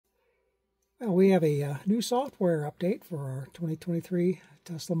Well, we have a new software update for our 2023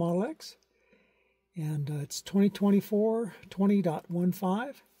 Tesla Model X, and it's 2024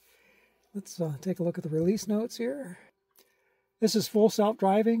 20.15. Let's take a look at the release notes here. This is full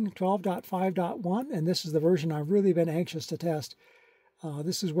self-driving 12.5.1, and this is the version I've really been anxious to test.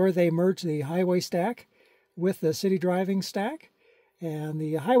 This is where they merge the highway stack with the city driving stack, and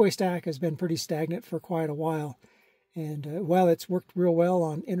the highway stack has been pretty stagnant for quite a while. And while it's worked real well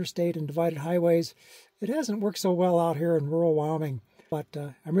on interstate and divided highways, it hasn't worked so well out here in rural Wyoming. But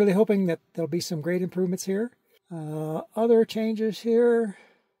I'm really hoping that there'll be some great improvements here. Other changes here,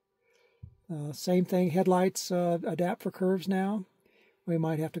 same thing, headlights adapt for curves now. We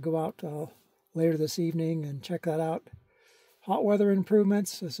might have to go out later this evening and check that out. Hot weather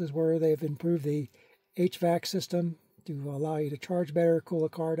improvements, this is where they've improved the HVAC system to allow you to charge better, cool the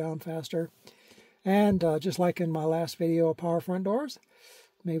car down faster. And just like in my last video, power front doors,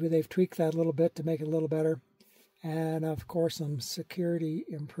 maybe they've tweaked that a little bit to make it a little better. And of course, some security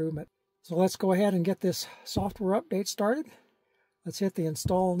improvement. So let's go ahead and get this software update started. Let's hit the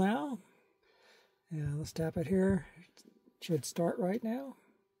install now. And let's tap it here. It should start right now.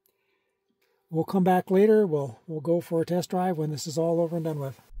 We'll come back later. We'll go for a test drive when this is all over and done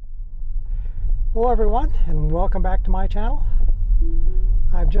with. Hello everyone, and welcome back to my channel.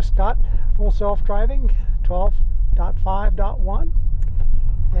 I've just got full self-driving 12.5.1,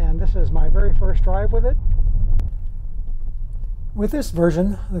 and this is my very first drive with it. With this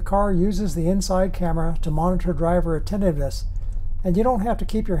version, the car uses the inside camera to monitor driver attentiveness, and you don't have to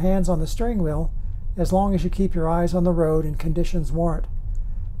keep your hands on the steering wheel as long as you keep your eyes on the road and conditions warrant.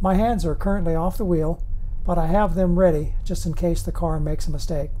 My hands are currently off the wheel, but I have them ready just in case the car makes a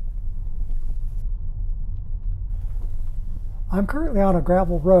mistake. I'm currently on a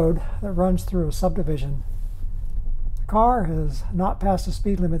gravel road that runs through a subdivision. The car has not passed the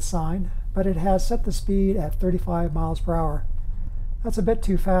speed limit sign, but it has set the speed at 35 miles per hour. That's a bit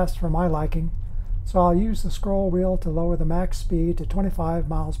too fast for my liking, so I'll use the scroll wheel to lower the max speed to 25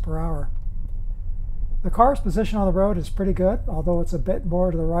 miles per hour. The car's position on the road is pretty good, although it's a bit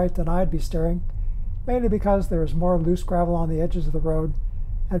more to the right than I'd be steering, mainly because there is more loose gravel on the edges of the road,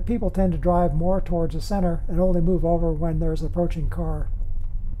 and people tend to drive more towards the center and only move over when there's an approaching car.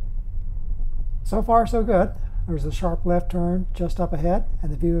 So far so good. There's a sharp left turn just up ahead, and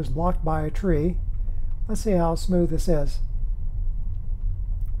the view is blocked by a tree. Let's see how smooth this is.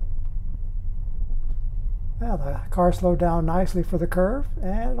 Well, the car slowed down nicely for the curve,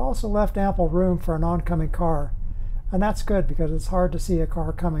 and it also left ample room for an oncoming car. And that's good because it's hard to see a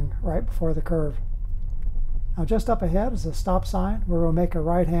car coming right before the curve. Now just up ahead is a stop sign where we'll make a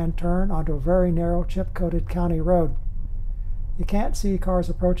right-hand turn onto a very narrow chip-coated county road. You can't see cars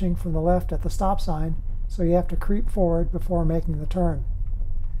approaching from the left at the stop sign, so you have to creep forward before making the turn.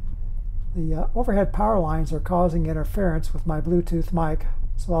 The overhead power lines are causing interference with my Bluetooth mic,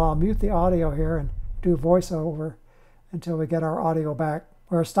 so I'll mute the audio here and do voiceover until we get our audio back.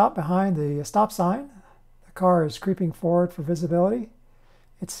 We're stopped behind the stop sign. The car is creeping forward for visibility.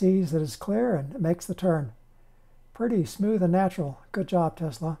 It sees that it's clear and it makes the turn. Pretty smooth and natural. Good job,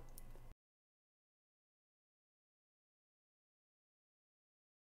 Tesla.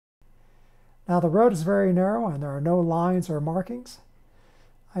 Now the road is very narrow and there are no lines or markings.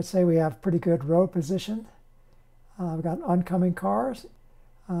 I'd say we have pretty good road position. We've got oncoming cars.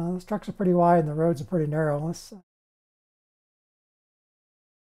 The trucks are pretty wide and the roads are pretty narrow. Let's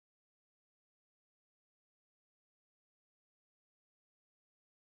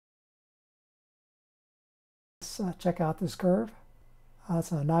check out this curve.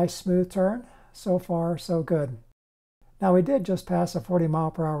 It's a nice smooth turn. So far, so good. Now we did just pass a 40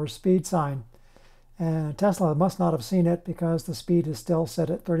 mile per hour speed sign, and Tesla must not have seen it because the speed is still set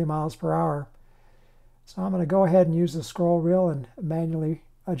at 30 miles per hour. So I'm going to go ahead and use the scroll wheel and manually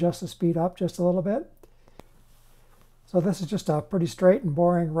adjust the speed up just a little bit. So this is just a pretty straight and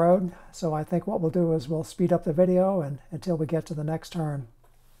boring road, so I think what we'll do is we'll speed up the video until we get to the next turn.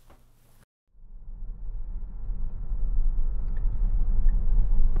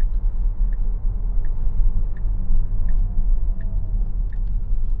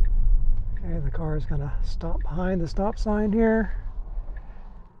 Okay, the car is going to stop behind the stop sign here.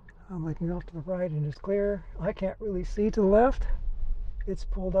 I'm looking off to the right and it's clear. I can't really see to the left. It's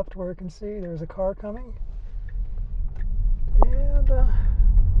pulled up to where I can see there's a car coming. And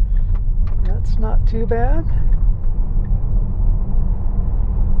that's not too bad.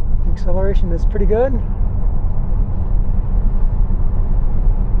 The acceleration is pretty good.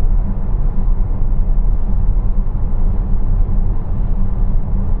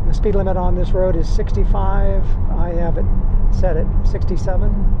 The speed limit on this road is 65. I have it set at 67.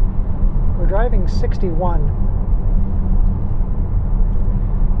 We're driving 61.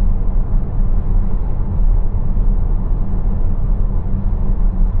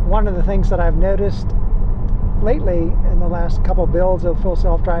 One of the things that I've noticed lately in the last couple builds of full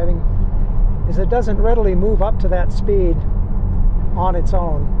self-driving is it doesn't readily move up to that speed on its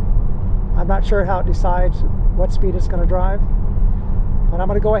own. I'm not sure how it decides what speed it's going to drive, but I'm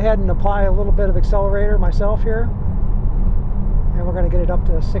going to go ahead and apply a little bit of accelerator myself here, and we're going to get it up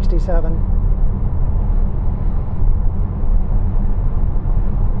to 67.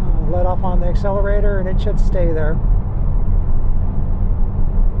 Let off on the accelerator and it should stay there.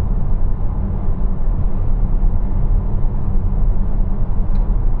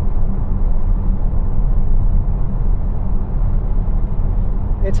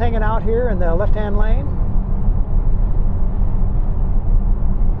 It's hanging out here in the left-hand lane,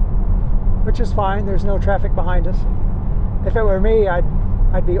 which is fine. There's no traffic behind us. If it were me,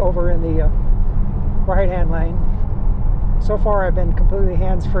 I'd be over in the right-hand lane. So far, I've been completely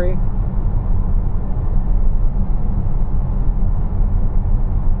hands-free.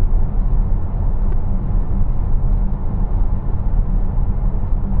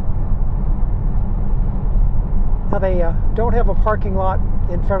 Now they don't have a parking lot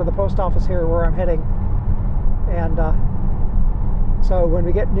in front of the post office here where I'm heading, and so when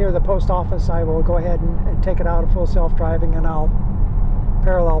we get near the post office I will go ahead and take it out of full self-driving, and I'll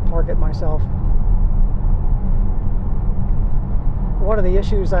parallel park it myself. One of the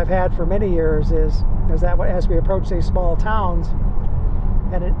issues I've had for many years is that as we approach these small towns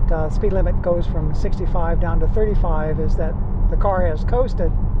and the speed limit goes from 65 down to 35, is that the car has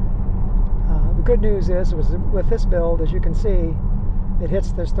coasted. The good news is with this build, as you can see, it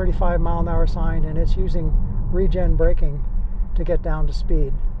hits this 35 mile an hour sign and it's using regen braking to get down to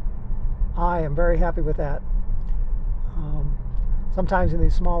speed. I am very happy with that. Sometimes in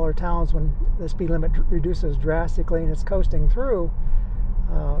these smaller towns when the speed limit reduces drastically and it's coasting through,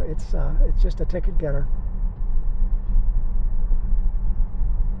 it's just a ticket getter.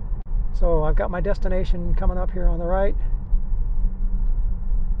 So I've got my destination coming up here on the right.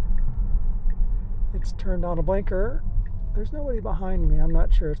 It's turned on a blinker. There's nobody behind me. I'm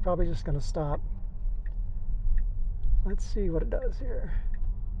not sure. It's probably just going to stop. Let's see what it does here.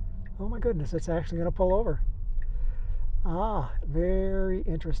 Oh my goodness, it's actually going to pull over. Ah, very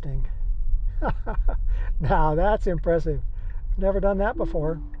interesting. Now that's impressive. Never done that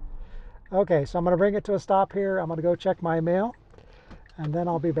before. Okay, so I'm going to bring it to a stop here. I'm going to go check my mail, and then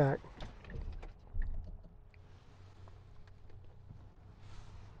I'll be back.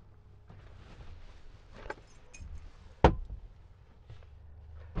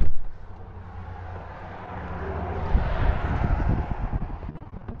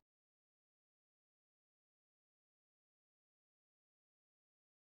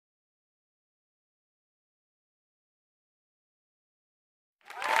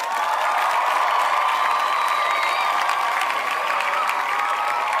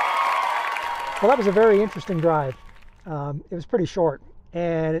 Well, that was a very interesting drive. It was pretty short,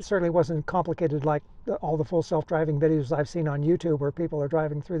 and it certainly wasn't complicated like all the full self-driving videos I've seen on YouTube where people are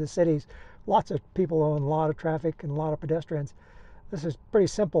driving through the cities. Lots of people on a lot of traffic and a lot of pedestrians. This is pretty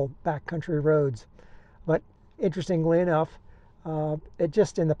simple backcountry roads. But interestingly enough, it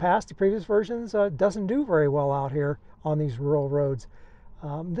just in the past, the previous versions, doesn't do very well out here on these rural roads.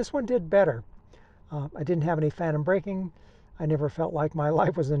 This one did better. I didn't have any phantom braking. I never felt like my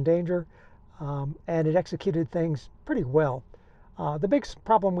life was in danger. And it executed things pretty well. The big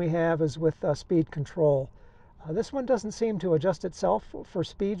problem we have is with speed control. This one doesn't seem to adjust itself for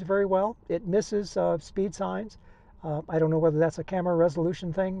speeds very well. It misses speed signs. I don't know whether that's a camera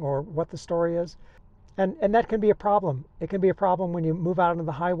resolution thing or what the story is. And that can be a problem. It can be a problem when you move out onto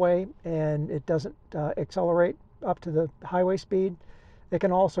the highway and it doesn't accelerate up to the highway speed. It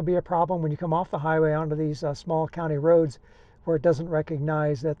can also be a problem when you come off the highway onto these small county roads where it doesn't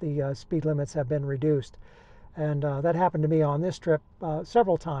recognize that the speed limits have been reduced. And that happened to me on this trip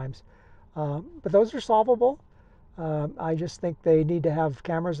several times. But those are solvable. I just think they need to have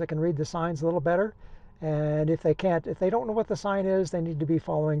cameras that can read the signs a little better. And if they don't know what the sign is, they need to be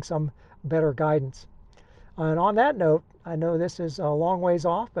following some better guidance. And on that note, I know this is a long ways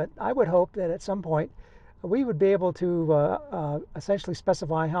off, but I would hope that at some point we would be able to essentially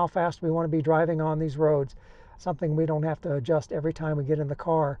specify how fast we want to be driving on these roads. Something we don't have to adjust every time we get in the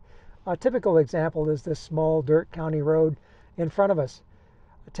car. A typical example is this small dirt county road in front of us.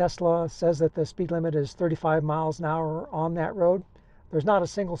 Tesla says that the speed limit is 35 miles an hour on that road. There's not a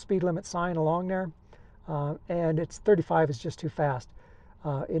single speed limit sign along there, and it's 35 is just too fast.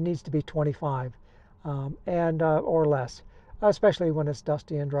 It needs to be 25 or less, especially when it's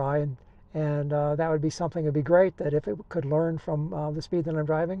dusty and dry, And that would be something that would be great, that if it could learn from the speed that I'm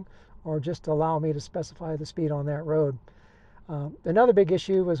driving, or just allow me to specify the speed on that road. Another big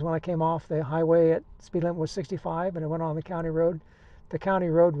issue was when I came off the highway, at speed limit was 65 and I went on the county road. The county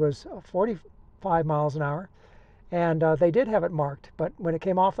road was 45 miles an hour, and they did have it marked, but when it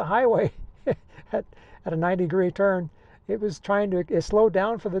came off the highway at a 90-degree turn, it slowed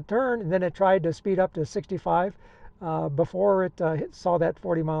down for the turn, and then it tried to speed up to 65 before it saw that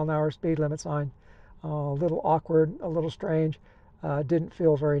 40-mile-an-hour speed limit sign. A little awkward, a little strange, didn't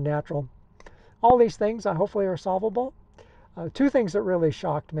feel very natural. All these things hopefully are solvable. Two things that really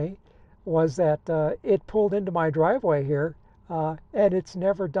shocked me was that it pulled into my driveway here, and it's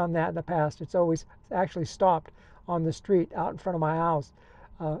never done that in the past. It's always actually stopped on the street out in front of my house.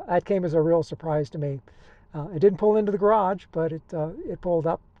 That came as a real surprise to me. It didn't pull into the garage, but it pulled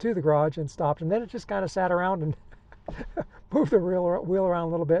up to the garage and stopped, and then it just kind of sat around and moved the wheel around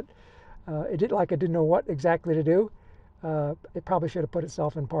a little bit. It didn't know what exactly to do. It probably should have put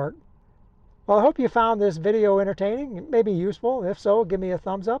itself in park. Well, I hope you found this video entertaining, maybe useful. If so, give me a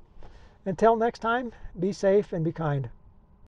thumbs up. Until next time, be safe and be kind.